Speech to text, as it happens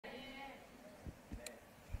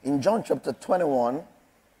In John chapter 21,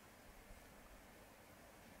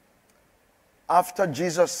 after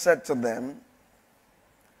Jesus said to them,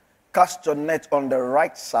 cast your net on the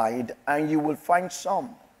right side and you will find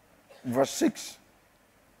some. Verse 6.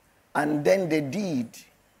 And then they did.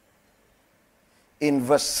 In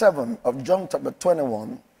verse 7 of John chapter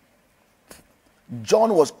 21,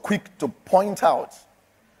 John was quick to point out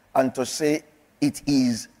and to say, it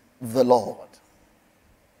is the Lord.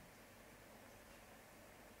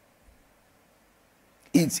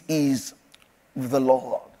 It is the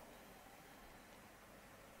Lord.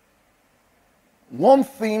 One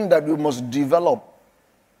thing that we must develop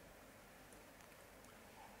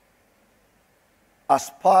as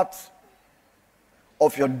part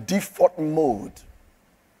of your default mode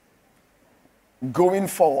going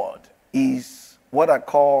forward is what I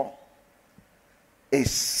call a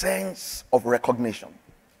sense of recognition.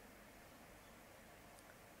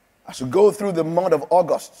 As you go through the month of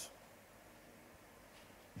August,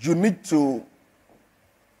 you need to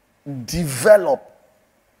develop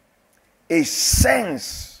a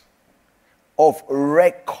sense of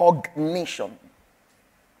recognition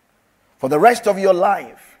for the rest of your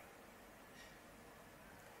life.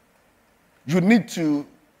 You need to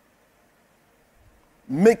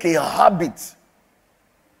make a habit,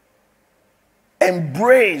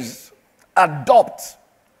 embrace, adopt,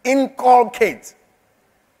 inculcate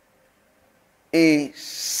a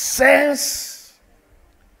sense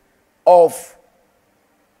of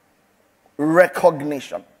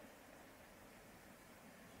recognition.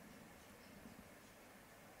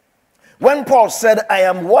 When Paul said, I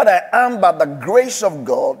am what I am by the grace of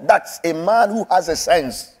God, that's a man who has a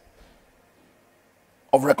sense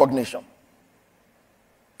of recognition.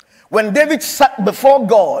 When David sat before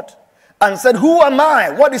God and said, who am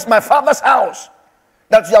I? What is my father's house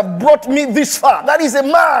that you have brought me this far? That is a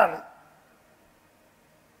man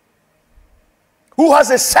who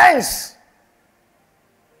has a sense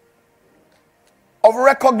of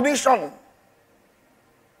recognition.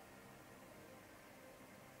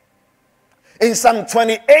 In Psalm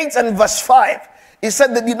 28 and verse 5, he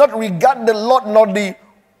said they did not regard the Lord nor the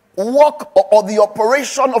work or the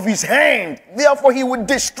operation of his hand. Therefore, he would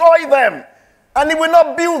destroy them and he will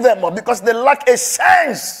not build them up because they lack a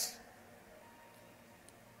sense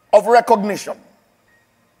of recognition.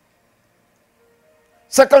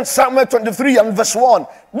 2 Samuel 23 and verse 1.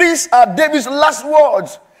 These are David's last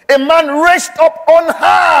words. A man raised up on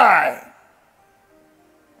high.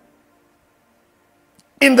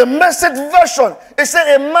 In the Message version, it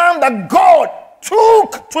said a man that God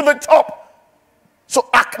took to the top. So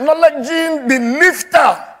acknowledging the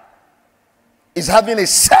lifter is having a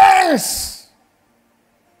sense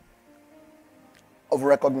of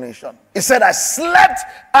recognition. He said, I slept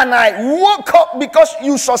and I woke up because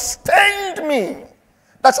you sustained me.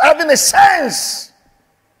 That's having a sense.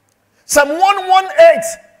 Psalm 118,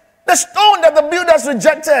 the stone that the builders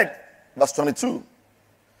rejected, verse 22,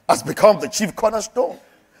 has become the chief cornerstone.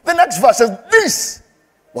 The next verse says, this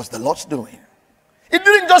was the Lord's doing. It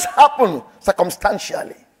didn't just happen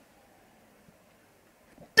circumstantially.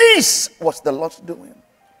 This was the Lord's doing.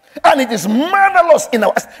 And it is marvelous in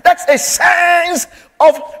our eyes. That's a sense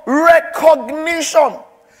of recognition.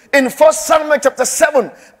 In 1 Samuel chapter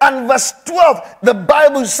 7 and verse 12, the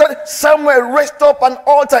Bible said Samuel raised up an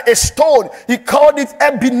altar, a stone. He called it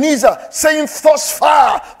Ebenezer, saying, thus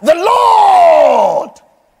far, the Lord.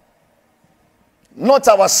 Not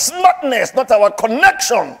our smartness, not our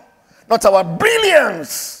connection, not our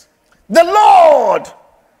brilliance. The Lord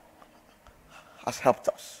has helped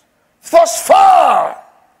us. Thus far.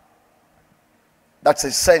 That's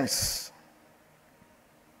a sense.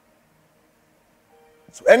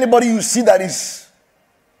 So anybody you see that is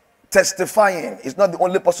testifying is not the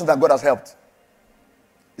only person that God has helped.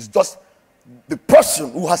 It's just the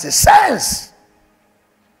person who has a sense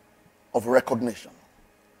of recognition.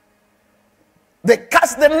 They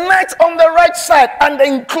cast the net on the right side and they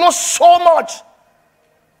enclosed so much.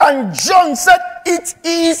 And John said, it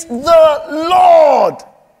is the Lord.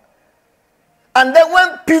 And then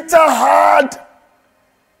when Peter heard,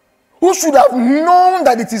 who should have known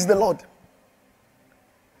that it is the Lord?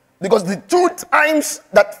 Because the 2 times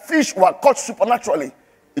that fish were caught supernaturally,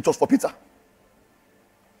 it was for Peter.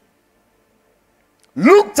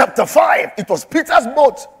 Luke chapter 5, it was Peter's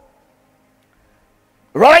boat.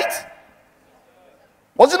 Right?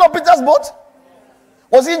 Was it not Peter's boat?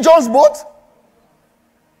 Was it John's boat?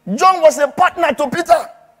 John was a partner to Peter.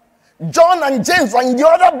 John and James were in the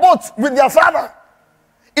other boat with their father.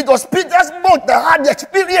 It was Peter's boat that had the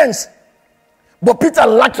experience. But Peter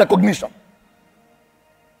lacked recognition.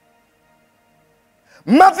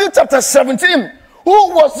 Matthew chapter 17,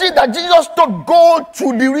 Who was it that Jesus told go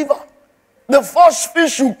to the river? The first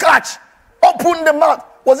fish you catch, open the mouth.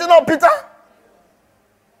 Was it not Peter?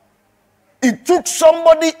 It took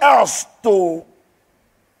somebody else to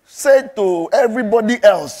say to everybody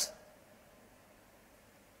else,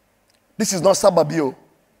 this is not Sababio.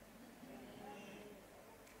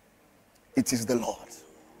 It is the Lord.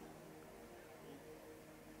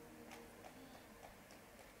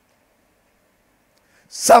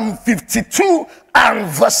 Psalm 52 and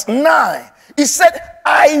verse 9. He said,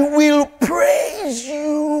 I will praise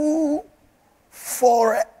you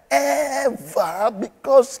forever,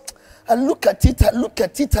 because I look at it, I look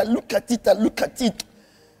at it, I look at it, I look at it.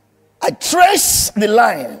 I trace the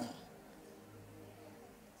line.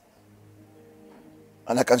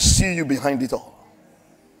 And I can see you behind it all.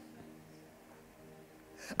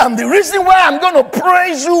 And the reason why I'm going to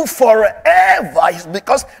praise you forever is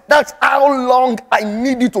because that's how long I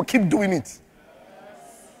need you to keep doing it.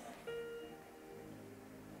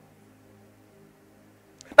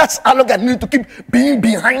 That's how long I need to keep being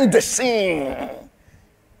behind the scene.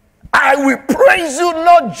 I will praise you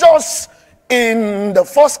not just in the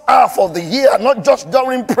first half of the year, not just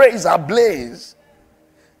during praise ablaze.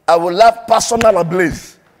 I will have personal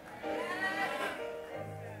ablaze.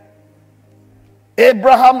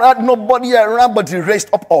 Abraham had nobody around, but he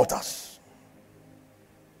raised up altars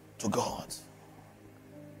to God.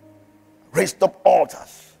 Raised up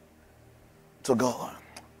altars to God.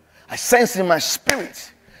 I sense in my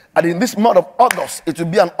spirit that in this month of August, it will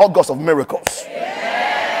be an August of miracles.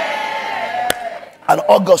 An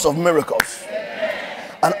August of miracles.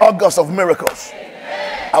 An August of miracles.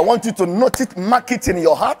 I want you to note it, mark it in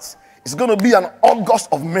your heart. It's going to be an August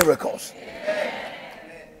of miracles.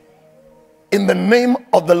 In the name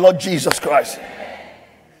of the Lord Jesus Christ.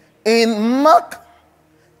 In Mark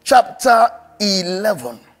chapter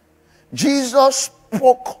 11, Jesus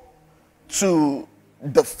spoke to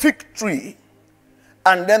the fig tree,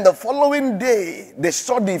 and then the following day they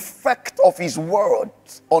saw the effect of his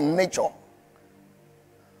words on nature.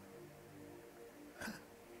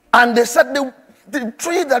 And they said the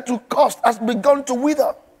tree that you cursed has begun to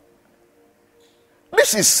wither.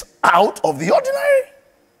 This is out of the ordinary.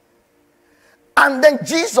 And then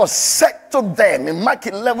Jesus said to them in Mark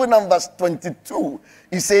 11 and verse 22,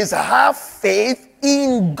 he says, have faith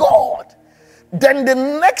in God. Then the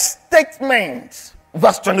next statement,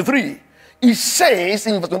 verse 23, he says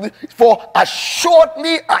in verse 23, for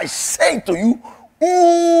assuredly I say to you,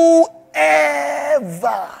 whoever,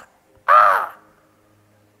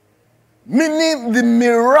 meaning the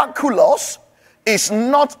miraculous is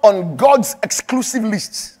not on God's exclusive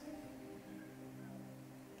list.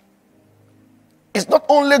 It's not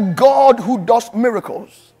only God who does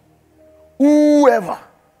miracles. Whoever.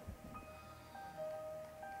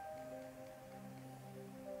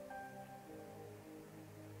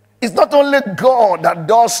 It's not only God that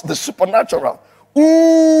does the supernatural.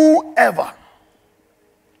 Whoever.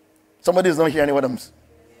 Somebody is not hearing what I'm saying.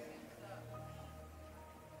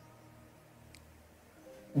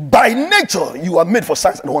 By nature, you are made for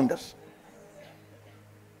signs and wonders.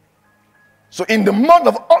 So in the month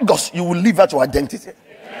of August, you will live out your identity.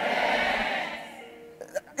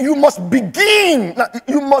 You must begin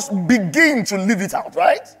to live it out,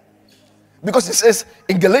 right? Because it says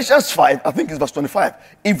in Galatians 5, I think it's verse 25,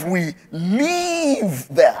 if we live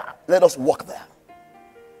there, let us walk there.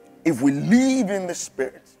 If we live in the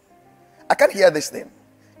Spirit. I can't hear this thing.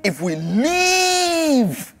 If we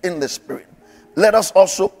live in the Spirit, let us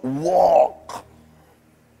also walk.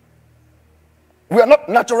 We are not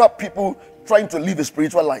natural people trying to live a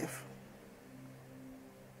spiritual life.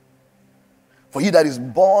 For he that is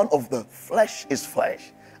born of the flesh is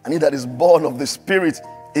flesh, and he that is born of the Spirit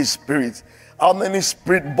is spirit. How many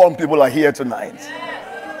spirit-born people are here tonight?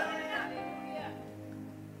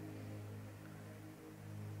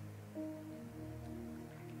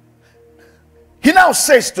 He now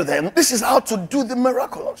says to them, this is how to do the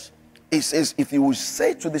miraculous. He says, if you will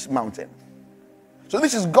say to this mountain. So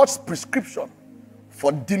this is God's prescription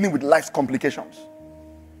for dealing with life's complications.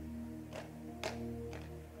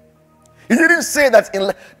 He didn't say that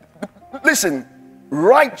listen,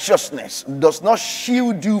 righteousness does not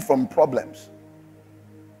shield you from problems.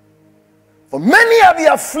 For many are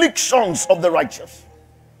the afflictions of the righteous.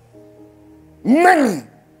 Many.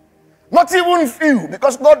 Not even few,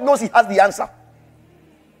 because God knows he has the answer.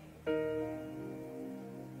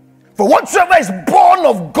 For whatsoever is born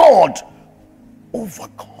of God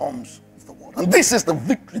overcomes the world. And this is the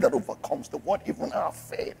victory that overcomes the world, even our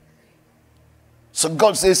faith. So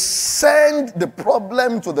God says, send the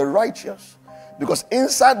problem to the righteous, because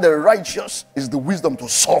inside the righteous is the wisdom to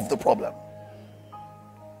solve the problem.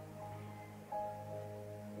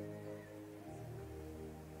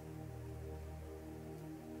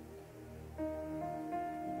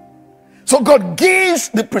 So God gives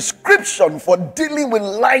the prescription for dealing with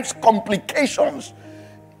life's complications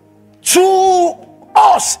to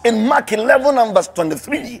us in Mark 11 and verse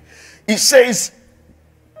 23. He says,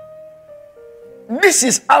 this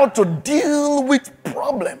is how to deal with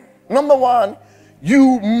problem. Number one,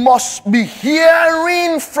 you must be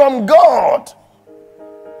hearing from God.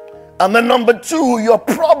 And then number two, your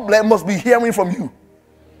problem must be hearing from you.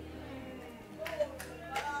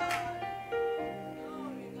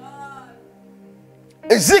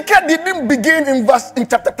 Ezekiel didn't begin in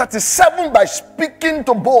chapter 37 by speaking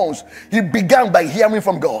to bones. He began by hearing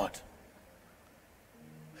from God.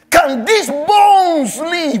 Can these bones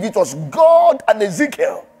live? It was God and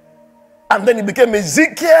Ezekiel. And then it became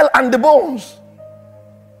Ezekiel and the bones.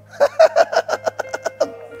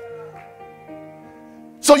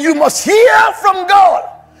 So you must hear from God.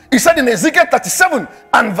 He said in Ezekiel 37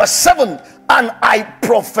 and verse 7, and I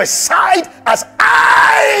prophesied as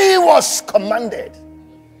I was commanded.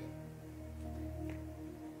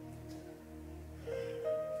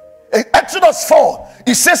 In Exodus 4,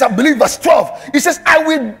 he says, I believe verse 12, he says, I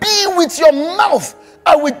will be with your mouth.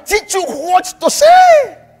 I will teach you what to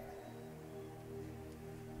say.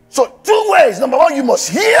 So two ways. Number one, you must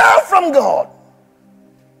hear from God.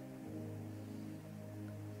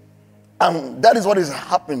 And that is what is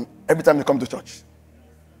happening every time you come to church.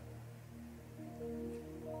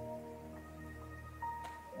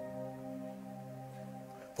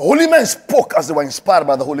 The holy men spoke as they were inspired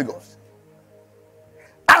by the Holy Ghost.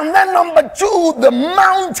 And then number two, the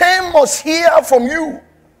mountain must hear from you.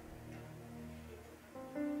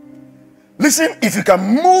 Listen, if you can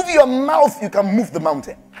move your mouth, you can move the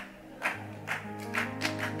mountain.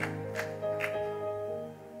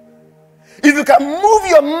 If you can move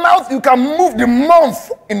your mouth, you can move the month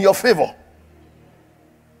in your favor.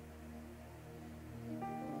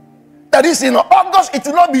 That is, in August, it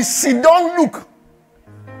will not be sit down look.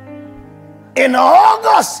 In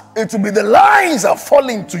August, it will be the lines are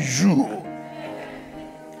falling to you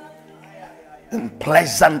in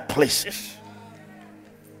pleasant places.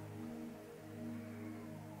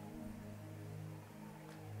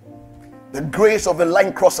 The grace of a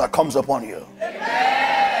line crosser comes upon you.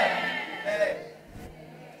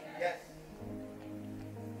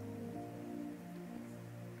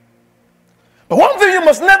 But one thing you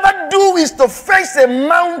must never do is to face a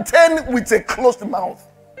mountain with a closed mouth.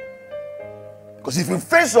 Because if you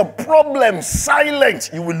face a problem silent,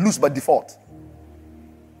 you will lose by default.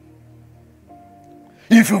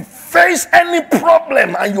 If you face any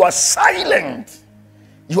problem and you are silent,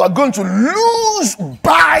 you are going to lose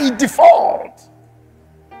by default.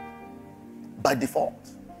 By default.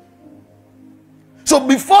 So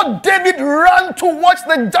before David ran towards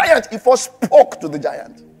the giant, he first spoke to the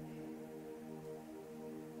giant.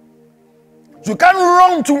 You can't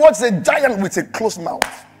run towards a giant with a closed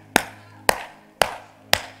mouth.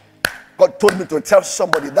 God told me to tell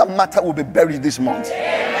somebody that matter will be buried this month.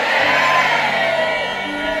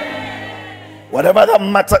 Whatever that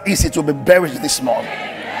matter is, it will be buried this month.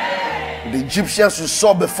 The Egyptians you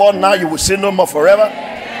saw before, now you will see no more forever.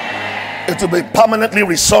 It will be permanently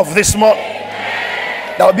resolved this month.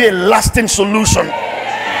 There will be a lasting solution.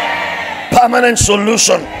 Permanent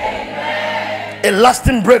solution. A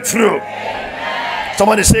lasting breakthrough.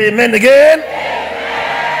 Somebody say amen again.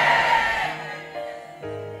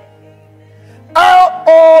 How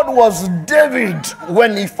old was David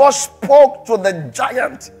when he first spoke to the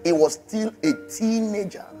giant? He was still a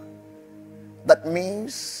teenager. That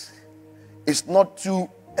means it's not too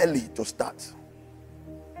early to start.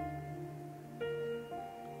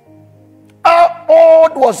 How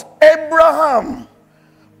old was Abraham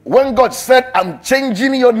when God said, I'm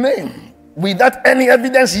changing your name? Without any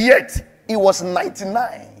evidence yet, he was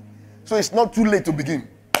 99. So it's not too late to begin.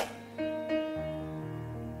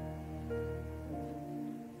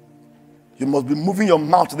 You must be moving your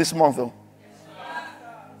mouth this month, though.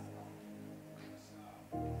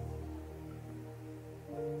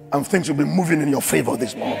 And things will be moving in your favor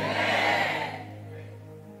this month.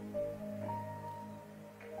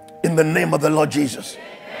 In the name of the Lord Jesus.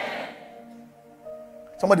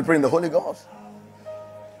 Somebody pray in the Holy Ghost.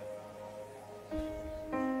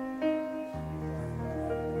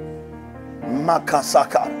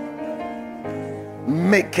 Makasaka.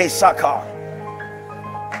 Mekesaka.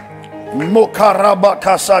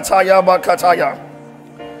 Mokarabakasataya bakataya.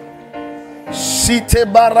 Site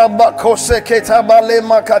barabakose ketabale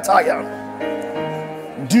makataya.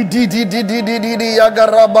 Didi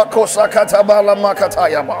yagarabakosa katabala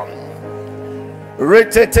makataya ba.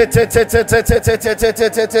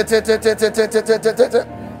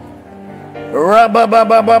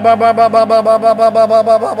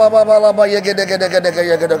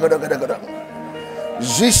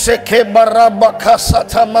 Ziseke baraba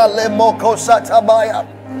kasata male moko satabaya.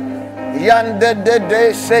 Yande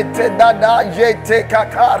de sete dada jete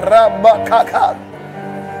kakaraba kaka.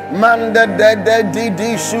 Manda de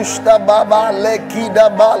didi susta baba lekida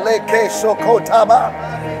baleke sokotaba.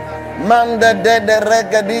 Manda de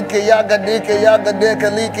regadike yagadeke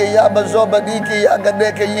like yabazobadike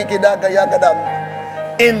yagadeke yikidaga yagadam.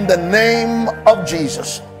 In the name of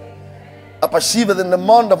Jesus. I perceive that in the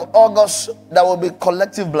month of August, there will be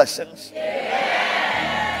collective blessings.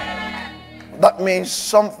 That means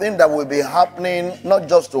something that will be happening not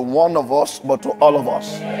just to one of us, but to all of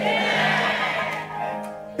us.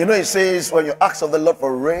 You know, it says, when you ask of the Lord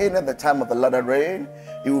for rain at the time of the latter rain,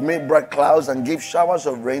 He will make bright clouds and give showers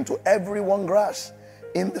of rain to every one grass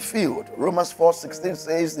in the field. Romans 4:16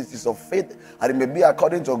 says, this is of faith, and it may be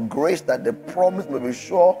according to grace that the promise may be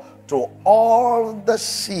sure to all the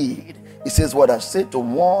seed. He says, what I say to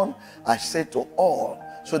one, I say to all.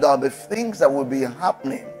 So there will be things that will be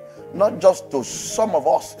happening, not just to some of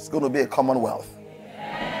us. It's going to be a commonwealth.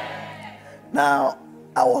 Now,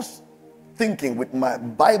 I was thinking with my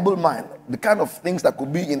Bible mind, the kind of things that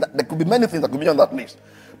could be in that. There could be many things that could be on that list.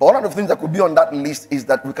 But one of the things that could be on that list is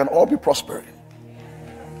that we can all be prospering.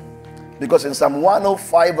 Because in Psalm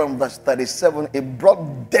 105 and verse 37, it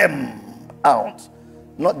brought them out.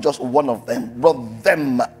 Not just one of them, brought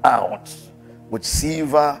them out with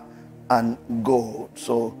silver and gold.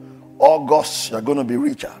 So August, you're going to be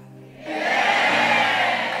richer.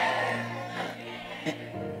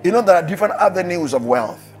 You know, there are different avenues of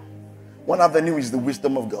wealth. One avenue is the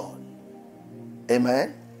wisdom of God.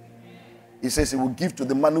 Amen. He says He will give to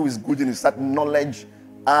the man who is good in his sight knowledge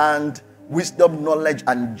and wisdom, knowledge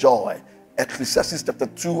and joy. Ecclesiastes chapter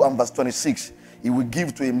 2 and verse 26. He will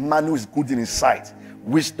give to a man who is good in his sight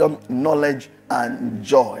wisdom, knowledge and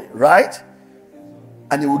joy. Right?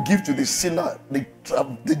 And He will give to the sinner the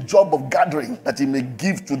job of gathering, that he may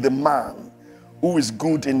give to the man who is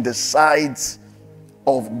good in the sight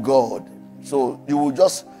of God. So you will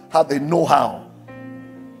just have a know-how.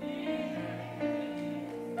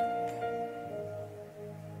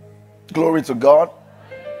 Glory to God.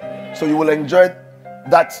 So you will enjoy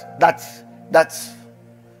that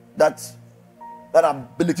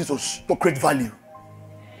ability to create value.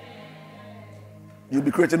 You'll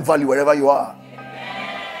be creating value wherever you are.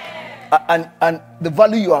 And the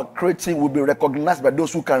value you are creating will be recognized by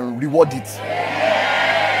those who can reward it.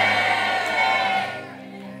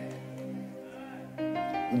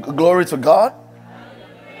 Glory to God.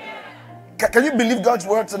 Can you believe God's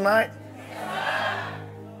word tonight?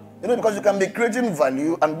 You know, because you can be creating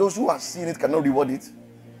value and those who are seeing it cannot reward it.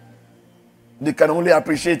 They can only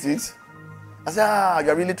appreciate it. I say,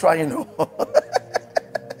 you're really trying, no?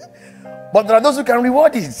 But there are those who can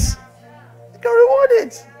reward it. You can reward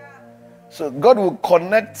it. So God will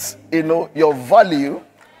connect, your value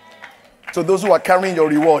to those who are carrying your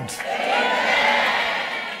reward.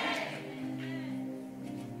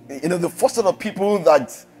 The first set of people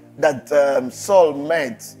that Saul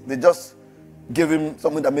met, they just gave him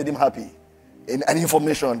something that made him happy. And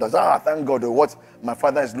information that, thank God, what my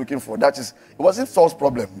father is looking for. It wasn't Saul's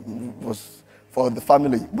problem. It was for the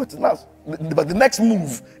family. But the next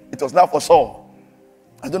move, it was now for Saul.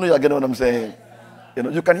 I don't know if you're getting what I'm saying.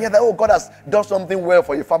 You can hear that, God has done something well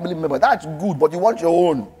for your family member. That's good, but you want your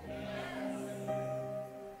own.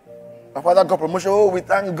 My father got promotion. We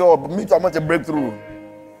thank God. But me too, I want a breakthrough.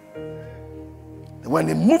 When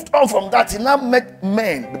he moved on from that, he now met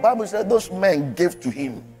men. The Bible said those men gave to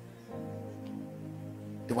him.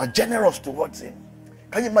 They were generous towards him.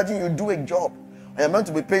 Can you imagine you do a job and you're meant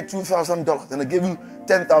to be paid $2,000 and they give you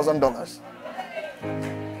 $10,000?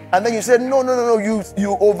 And then you say, no,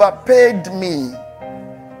 you overpaid me.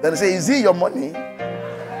 Then they say, is it your money?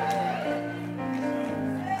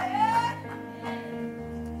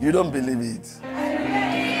 You don't believe it.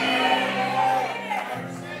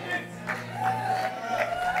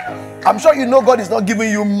 I'm sure you know God is not giving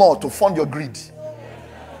you more to fund your greed.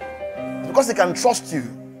 Because He can trust you.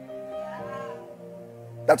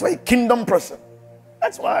 That's why a kingdom person.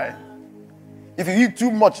 That's why. If you eat too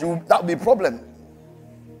much, that will be a problem.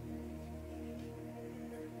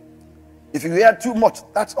 If you hear too much,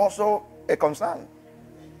 that's also a concern.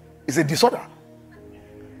 It's a disorder.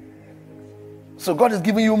 So God is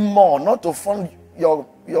giving you more, not to fund your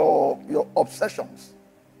obsessions.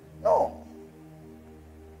 No.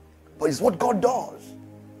 But it's what God does.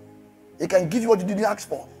 He can give you what you didn't ask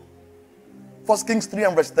for. 1 Kings 3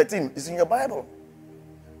 and verse 13 is in your Bible.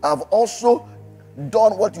 I've also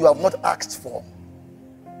done what you have not asked for.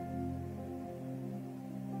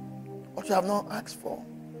 what you have not asked for.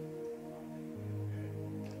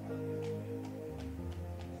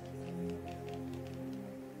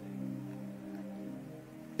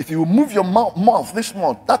 If you move your mouth this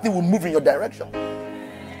month, that thing will move in your direction.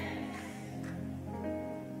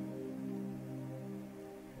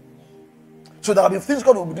 So there will be things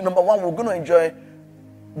God will do. Number one, we're going to enjoy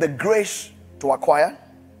the grace to acquire.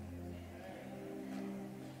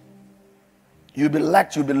 You'll be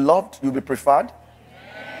liked, you'll be loved, you'll be preferred.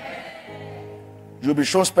 You'll be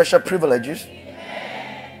shown special privileges.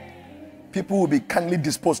 People will be kindly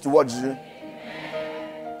disposed towards you.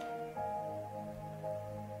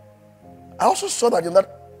 I also saw that in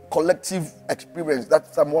that collective experience,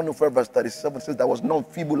 that Psalm 104 verse 37 says there was none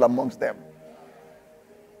feeble amongst them.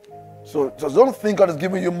 So don't think God is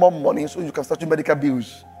giving you more money so you can start your medical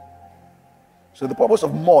bills. So the purpose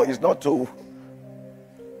of more is not to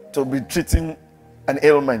be treating an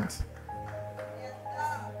ailment.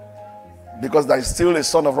 Because there is still a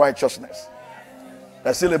son of righteousness.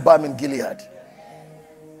 There's still a balm in Gilead.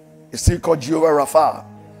 It's still called Jehovah Rapha.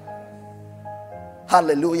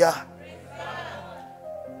 Hallelujah.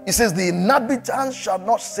 He says, the inhabitants shall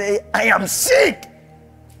not say, I am sick.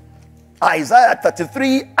 Isaiah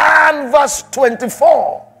 33 and verse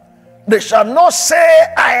 24. They shall not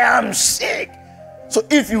say, I am sick. So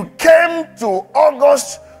if you came to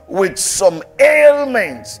August with some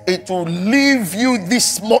ailments, it will leave you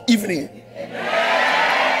this evening.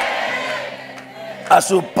 As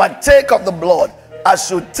you partake of the blood, as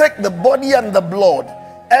you take the body and the blood,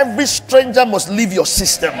 every stranger must leave your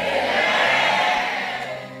system.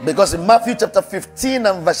 Because in Matthew chapter 15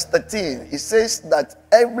 and verse 13, it says that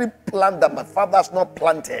every plant that my Father has not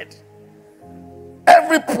planted,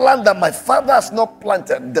 every plant that my Father has not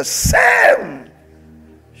planted, the same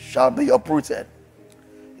shall be uprooted.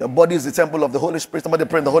 Your body is the temple of the Holy Spirit. Somebody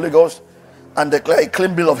pray in the Holy Ghost and declare a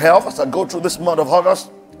clean bill of health as I go through this month of August.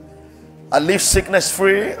 I live sickness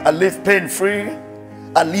free. I live pain free.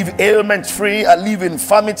 I live ailment free. I live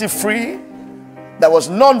infirmity free. There was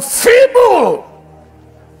none feeble.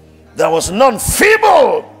 There was none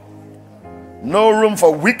feeble. No room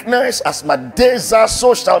for weakness. As my days are,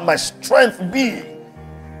 so shall my strength be.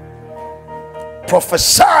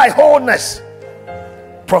 Prophesy wholeness.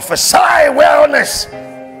 Prophesy wellness.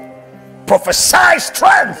 Prophesy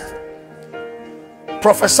strength.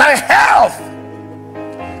 Prophesy health.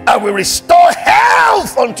 I will restore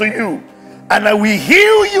health unto you, and I will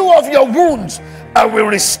heal you of your wounds. I will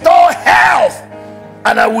restore health,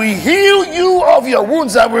 and I will heal you of your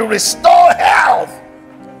wounds. I will restore health.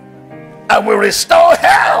 I will restore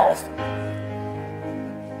health.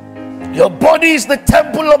 Your body is the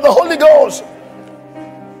temple of the Holy Ghost,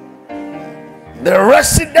 the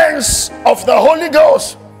residence of the Holy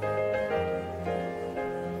Ghost.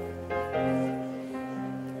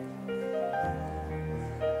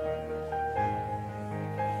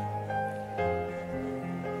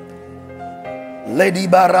 Lady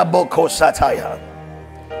Baraboko Sataya.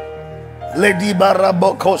 Lady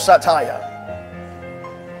Baraboko Sataya.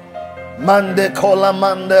 Mande Kola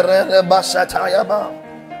Mandere Basataya Ba.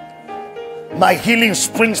 My healing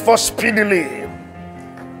springs forth speedily.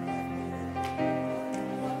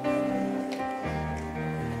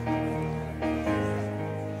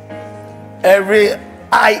 Every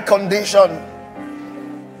eye condition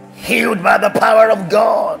healed by the power of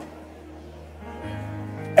God.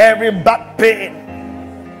 Every back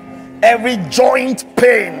pain, every joint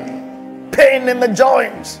pain, pain in the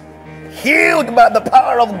joints, healed by the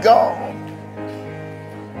power of God.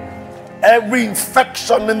 Every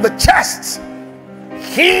infection in the chest,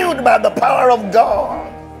 healed by the power of God.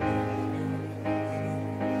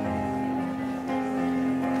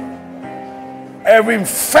 Every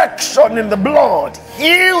infection in the blood,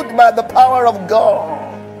 healed by the power of God.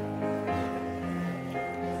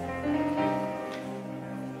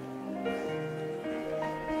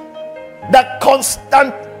 That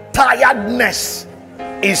constant tiredness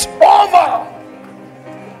is over.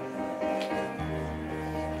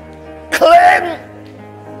 Claim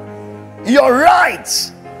your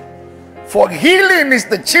rights, for healing is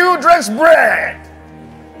the children's bread.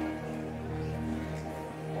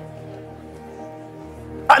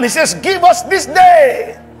 And he says, give us this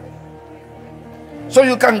day, so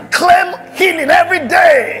you can claim healing every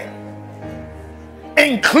day,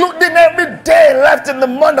 including every day left in the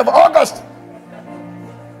month of August.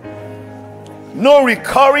 No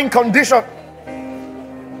recurring condition.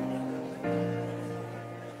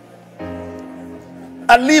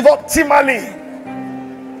 I live optimally.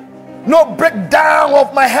 No breakdown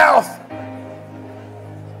of my health.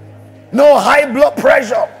 No high blood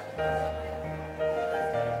pressure.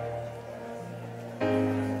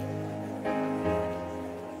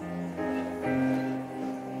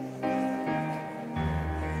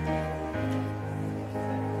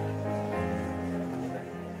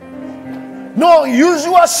 No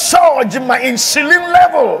unusual surge in my insulin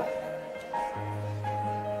level.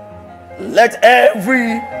 Let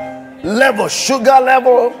every level, sugar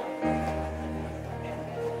level,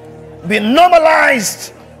 be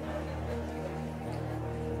normalized.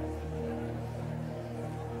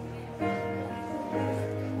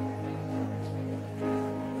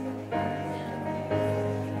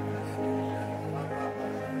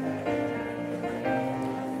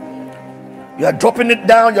 You are dropping it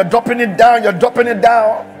down, you're dropping it down, you're dropping it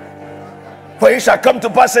down. For it shall come to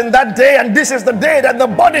pass in that day, and this is the day that the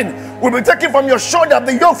burden will be taken from your shoulder,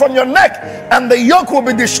 the yoke from your neck, and the yoke will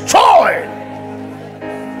be destroyed.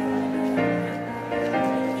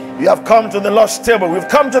 You have come to the Lord's table. We've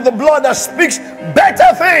come to the blood that speaks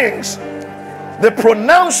better things. The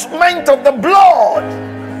pronouncement of the blood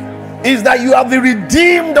is that you have been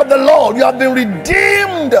redeemed of the Lord. You have been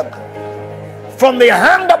redeemed from the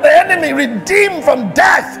hand of the enemy, redeemed from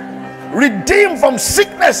death, redeemed from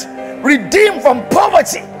sickness, redeemed from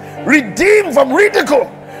poverty, redeemed from ridicule,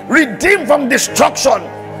 redeemed from destruction,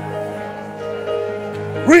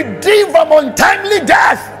 redeemed from untimely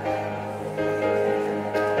death.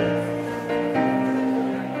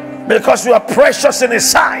 Because you are precious in his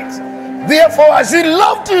sight. Therefore, as he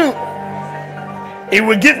loved you, he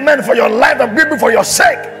will give men for your life and people for your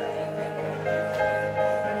sake.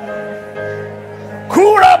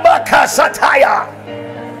 Kurabaka Sataya.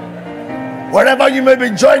 Wherever you may be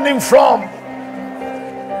joining from,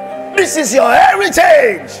 this is your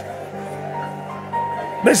heritage.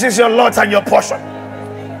 This is your lot and your portion.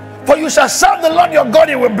 For you shall serve the Lord your God.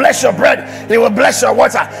 He will bless your bread, he will bless your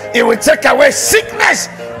water, he will take away sickness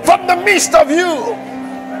from the midst of you.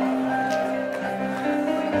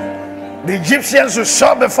 The Egyptians who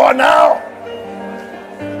saw before now,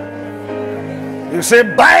 you say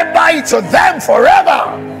bye-bye to them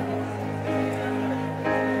forever.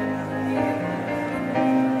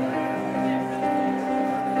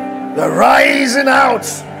 The rising out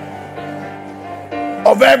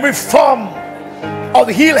of every form of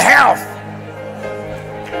ill health,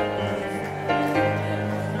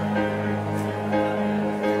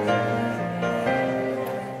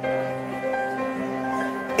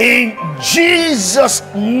 in Jesus'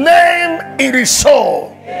 name it is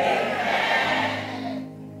so. Amen.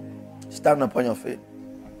 Stand upon your feet.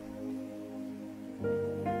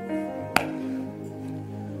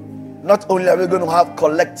 Not only are we going to have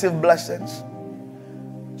collective blessings,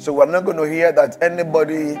 so we're not going to hear that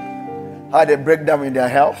anybody had a breakdown in their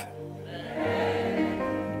health,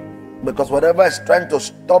 because whatever is trying to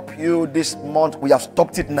stop you this month, we have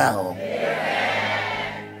stopped it now.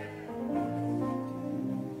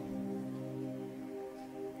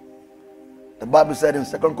 The Bible said in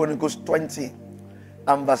 2 Chronicles 20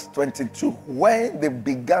 and verse 22, when they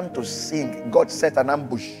began to sing, God set an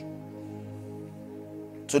ambush.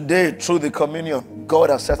 Today, through the communion, God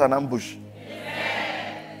has set an ambush.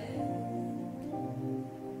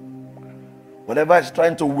 Whatever is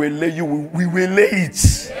trying to waylay you, we waylay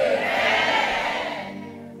it.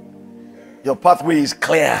 Your pathway is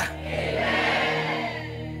clear.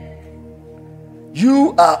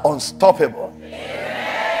 You are unstoppable.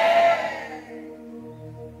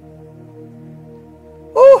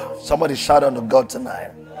 Oh, somebody shout unto God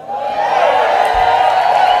tonight.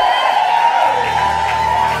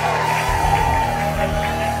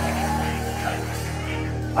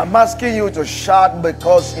 I'm asking you to shout,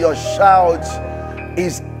 because your shout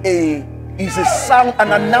is a sound,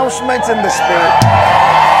 an announcement in the spirit.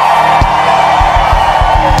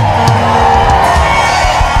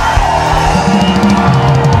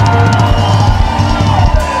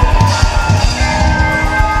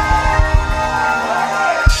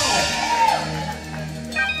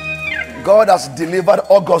 God has delivered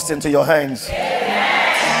August into your hands.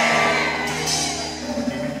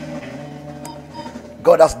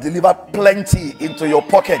 God has delivered plenty into your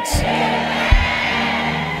pockets.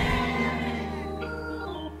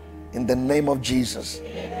 In the name of Jesus.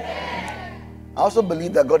 I also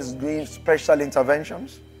believe that God is doing special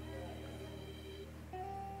interventions.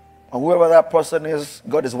 And whoever that person is,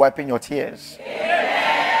 God is wiping your tears.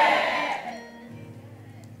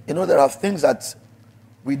 You know, there are things that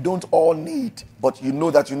we don't all need, but you know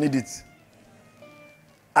that you need it.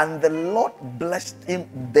 And the Lord blessed him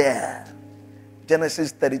there.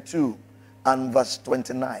 Genesis 32 and verse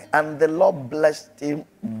 29. And the Lord blessed him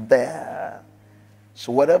there.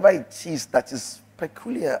 So whatever it is that is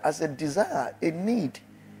peculiar as a desire, a need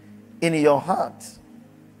in your heart,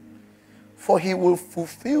 for he will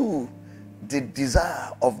fulfill the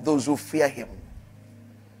desire of those who fear him.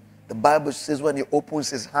 The Bible says when he opens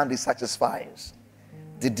his hand, he satisfies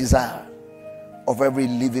the desire of every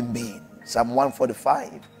living being. Psalm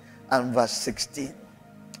 145 and verse 16.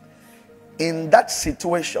 In that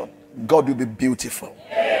situation, God will be beautiful.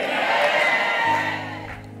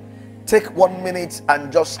 Take 1 minute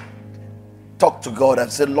and just talk to God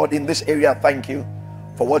and say, Lord, in this area, I thank you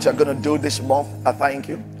for what you're going to do this month. I thank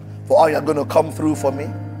you for how you're going to come through for me,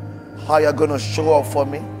 how you're going to show up for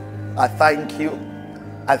me. I thank you.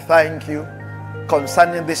 I thank you.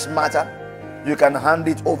 Concerning this matter, you can hand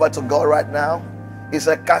it over to God right now. He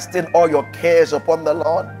said, casting all your cares upon the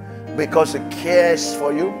Lord, because He cares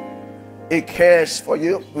for you. He cares for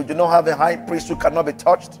you. We do not have a high priest who cannot be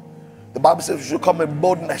touched. The Bible says we should come with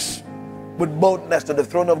boldness to the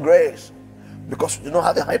throne of grace, because we do not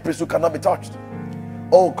have a high priest who cannot be touched.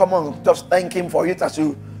 Oh, come on, just thank Him for it as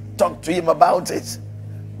you talk to Him about it.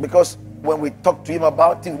 Because when we talk to Him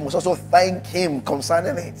about it, we must also thank Him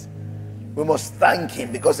concerning it. We must thank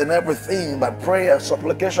Him, because in everything, by prayer,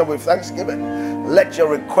 supplication, with thanksgiving, let your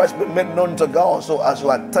request be made known to God. So as you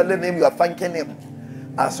are telling Him, you are thanking Him.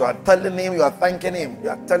 As you are telling Him, you are thanking Him. You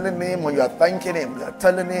are telling Him when you are thanking Him. You are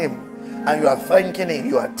telling Him and you are thanking Him.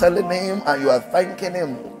 You are telling Him and you are thanking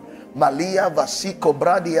Him. Malia Vasiko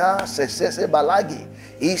Bradia Sesese Balagi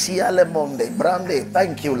Isiale Monde Brande.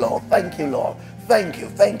 Thank you, Lord. Thank you, Lord. Thank you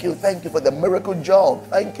for the miracle job.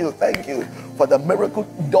 Thank you for the miracle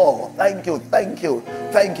door. Thank you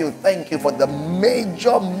for the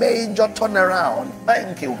major turnaround.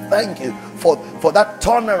 Thank you for that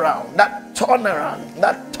turnaround.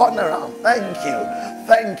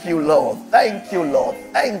 Thank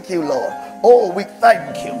you, Lord. Oh, we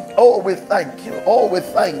thank you.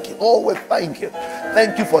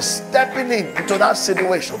 Thank you for stepping into that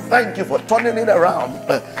situation. Thank you for turning it around.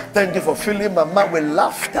 Thank you for filling my mouth with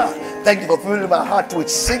laughter. Thank you for filling my heart with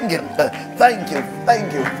singing. Thank you.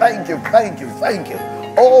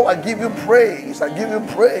 Oh, I give you praise. I give you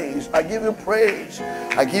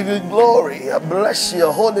glory. I bless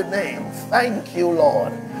your holy name. Thank you,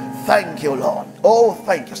 Lord. Oh,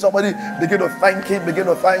 thank you. Somebody begin to thank Him. Be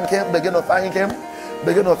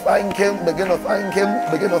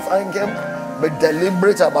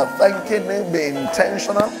deliberate about thanking Him. Be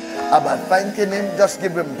intentional about thanking Him. Just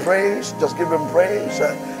give Him praise. Just give Him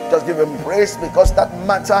praise, because that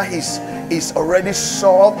matter is already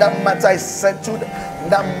solved. That matter is settled.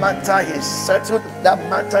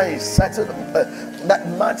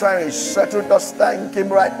 Just thank Him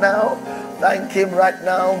right now.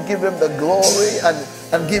 Give Him the glory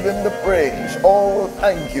and give Him the praise. Oh,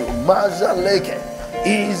 thank you. Mazaleke,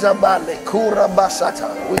 Isabale, Kurabasata.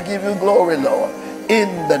 We give you glory, Lord.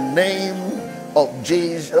 In the name of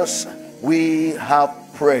Jesus, we have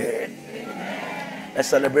prayed. Let's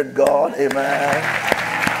celebrate God. Amen.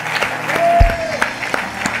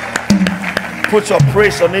 Put your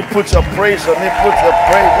praise on it.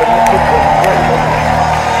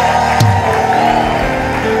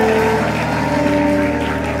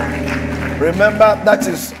 Remember, that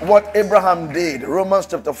is what Abraham did. Romans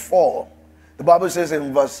chapter 4. The Bible says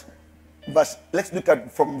in verse, let's look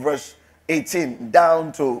at from verse 18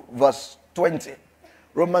 down to verse 20.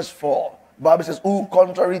 Romans 4. The Bible says, who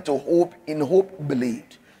contrary to hope, in hope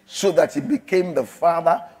believed, so that he became the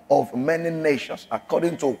father of many nations,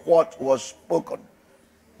 according to what was spoken,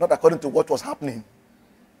 not according to what was happening.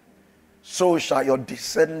 So shall your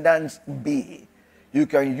descendants be. You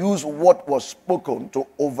can use what was spoken to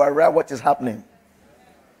override what is happening.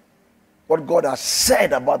 What God has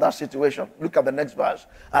said about that situation. Look at the next verse.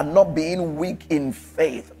 And not being weak in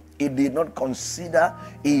faith, he did not consider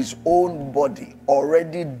his own body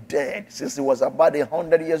already dead, since he was about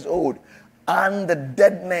 100 years old, and the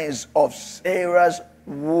deadness of Sarah's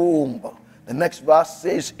womb. The next verse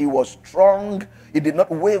says he was strong. He did not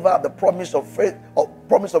waver the promise of faith, or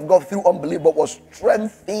promise of God through unbelief, but was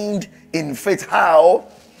strengthened in faith. How?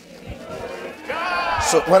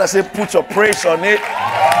 So when I say put your praise on it,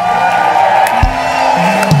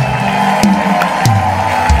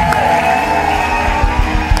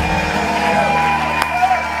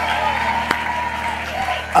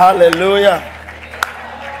 hallelujah.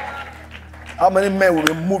 How many men will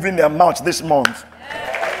be moving their mouths this month?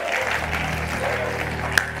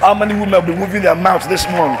 How many women will be moving their mouths this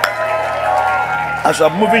month? As you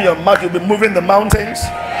are moving your mouth, you'll be moving the mountains.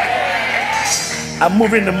 I'm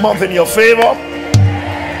moving the month in your favor.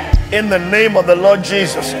 In the name of the Lord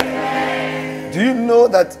Jesus. Do you know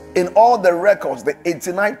that in all the records, the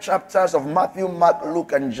 89 chapters of Matthew, Mark,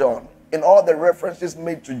 Luke, and John, in all the references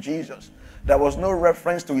made to Jesus, there was no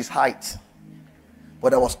reference to his height, but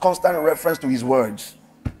there was constant reference to his words.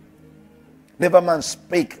 Never man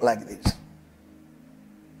spake like this.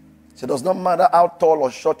 So it does not matter how tall or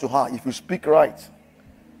short you are. If you speak right,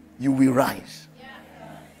 you will rise.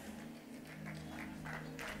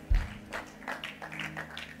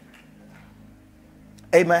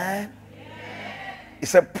 Amen. He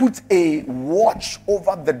said, put a watch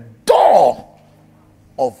over the door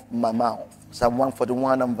of my mouth. Psalm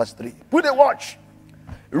 141 and verse 3. Put a watch.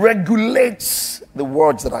 Regulates the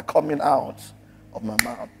words that are coming out of my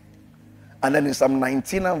mouth. And then in Psalm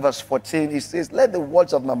 19 and verse 14, he says, let the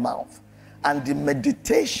words of my mouth and the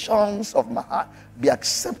meditations of my heart be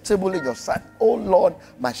acceptable in your sight, O Lord,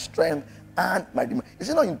 my strength and my redeemer. Is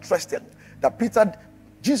it not interesting that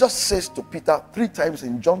Jesus says to Peter 3 times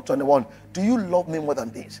in John 21, do you love me more than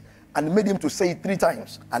this? And he made him to say it 3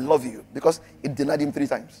 times, I love you, because he denied him 3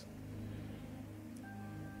 times.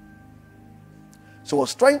 So I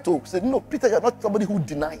was trying to say, no, Peter, you're not somebody who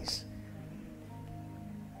denies.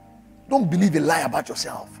 Don't believe a lie about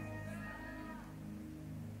yourself.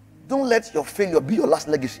 Don't let your failure be your last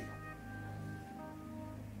legacy.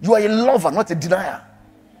 You are a lover, not a denier.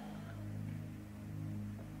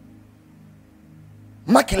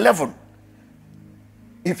 Mark 11.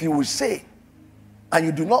 If you will say, and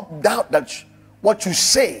you do not doubt that what you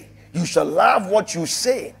say, you shall have what you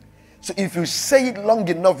say. So if you say it long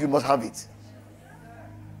enough, you must have it.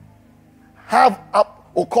 Have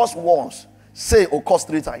up occurs once, say occurs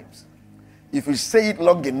 3 times. If you say it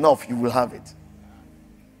long enough, you will have it.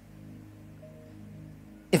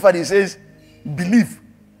 If it says, believe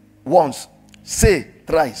once, say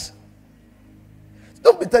thrice.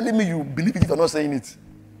 Don't be telling me you believe it if you're not saying it.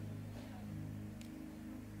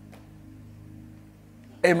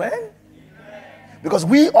 Amen? Because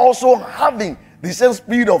we also having the same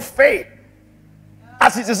spirit of faith.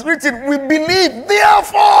 As it is written, we believe,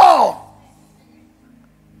 therefore.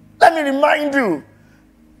 Let me remind you,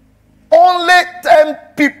 only 10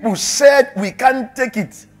 people said we can't take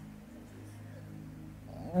it.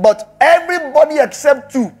 But everybody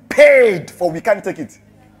except 2 paid for we can't take it.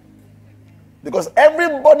 Because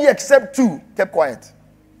everybody except 2 kept quiet.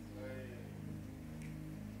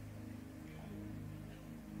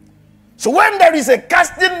 So when there is a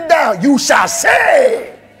casting down, you shall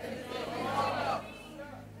say.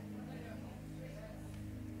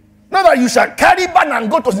 Not that you shall carry banner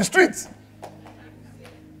and go to the streets.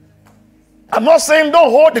 I'm not saying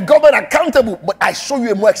don't hold the government accountable, but I show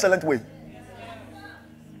you a more excellent way.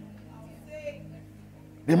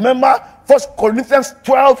 Remember 1 Corinthians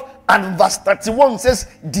 12 and verse 31 says,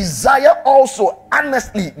 desire also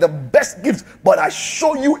earnestly the best gifts, but I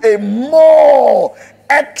show you a more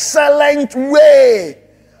excellent way.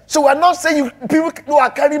 So we're not saying people who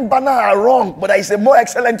are carrying banner are wrong, but there is a more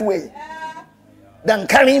excellent way than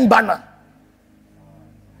carrying banner.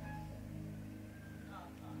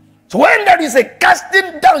 So when there is a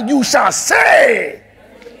casting down, you shall say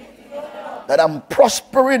that I'm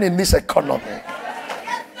prospering in this economy.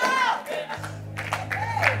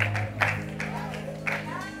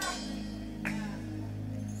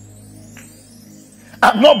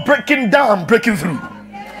 I'm not breaking down, I'm breaking through.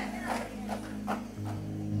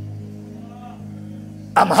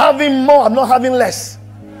 I'm having more, I'm not having less.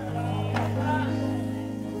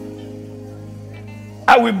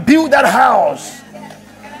 I will build that house.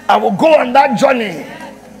 I will go on that journey.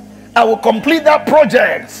 I will complete that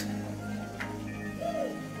project.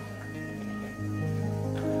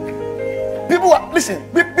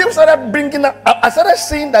 People started bringing up. I started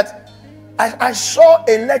seeing that I saw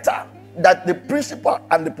a letter that the principal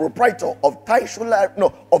and the proprietor of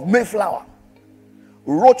of Mayflower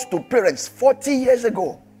wrote to parents 40 years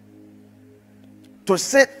ago to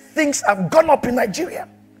say things have gone up in Nigeria.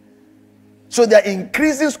 So they're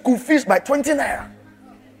increasing school fees by 20 naira.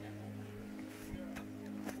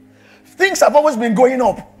 Things have always been going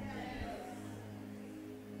up.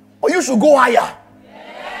 But you should go higher.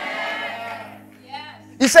 Yes.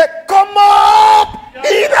 He said, come up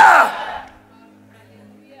either.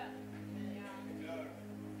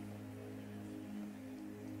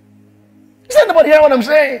 Is anybody hear what I'm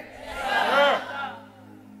saying? Yeah.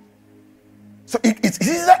 So it's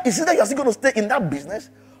either you're still going to stay in that business,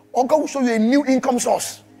 or God will show you a new income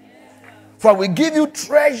source. For I will give you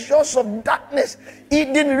treasures of darkness,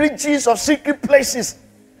 hidden riches of secret places.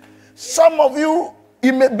 Some of you,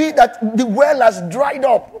 it may be that the well has dried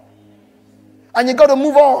up, and you got to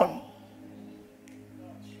move on.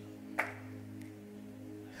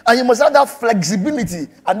 And you must have that flexibility,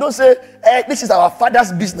 and don't say, hey, this is our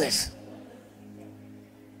father's business.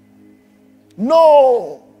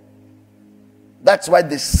 No. That's why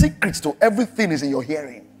the secrets to everything is in your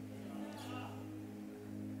hearing.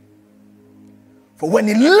 For when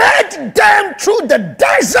he led them through the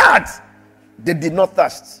desert, they did not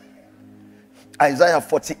thirst. Isaiah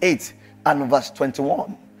 48 and verse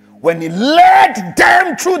 21. When he led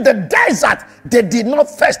them through the desert, they did not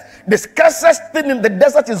thirst. The scarcest thing in the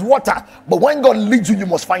desert is water. But when God leads you, you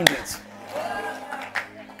must find it.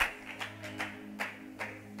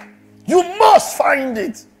 You must find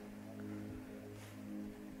it.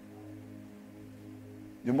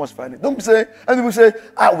 You must find it. Don't say, and people say,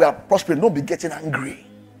 we are prospering. Don't be getting angry.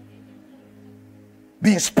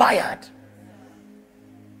 Be inspired.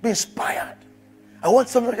 Be inspired. I watched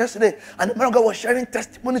something yesterday, and the man of God was sharing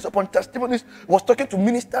testimonies upon testimonies. He was talking to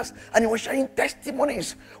ministers, and he was sharing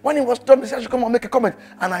testimonies. When he was done, he said, I should come and make a comment.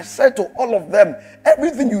 And I said to all of them,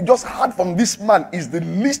 everything you just heard from this man is the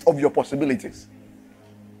least of your possibilities.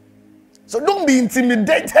 So don't be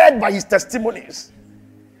intimidated by his testimonies.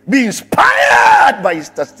 Be inspired by his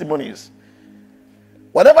testimonies.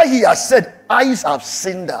 Whatever he has said, eyes have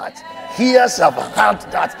seen that. Ears have heard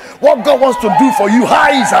that. What God wants to do for you,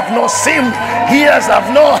 eyes have not seen, ears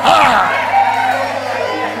have not heard.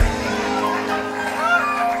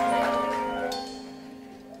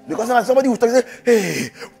 Because now somebody who's talking, hey,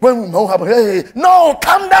 when we know happen, hey, no,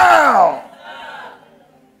 calm down.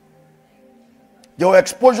 Your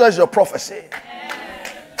exposure is your prophecy.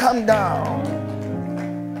 Calm down.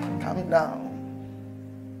 Calm down.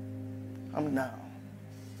 Calm down.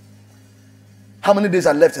 How many days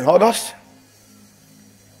are left in August?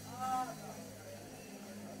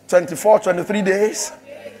 24, 23 days.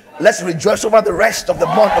 Let's rejoice over the rest of the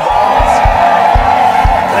month of August.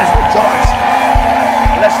 Let's rejoice.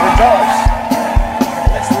 Let's rejoice.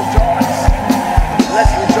 Let's rejoice.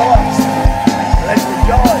 Let's rejoice. Let's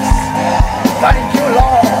rejoice. Thank you,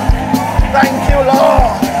 Lord. Thank you,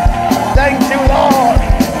 Lord. Thank you, Lord.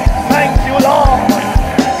 Thank you, Lord.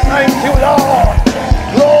 Thank you, Lord.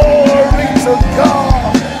 Glory to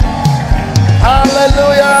God.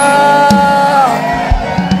 Hallelujah.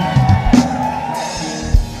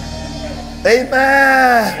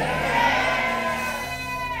 Amen.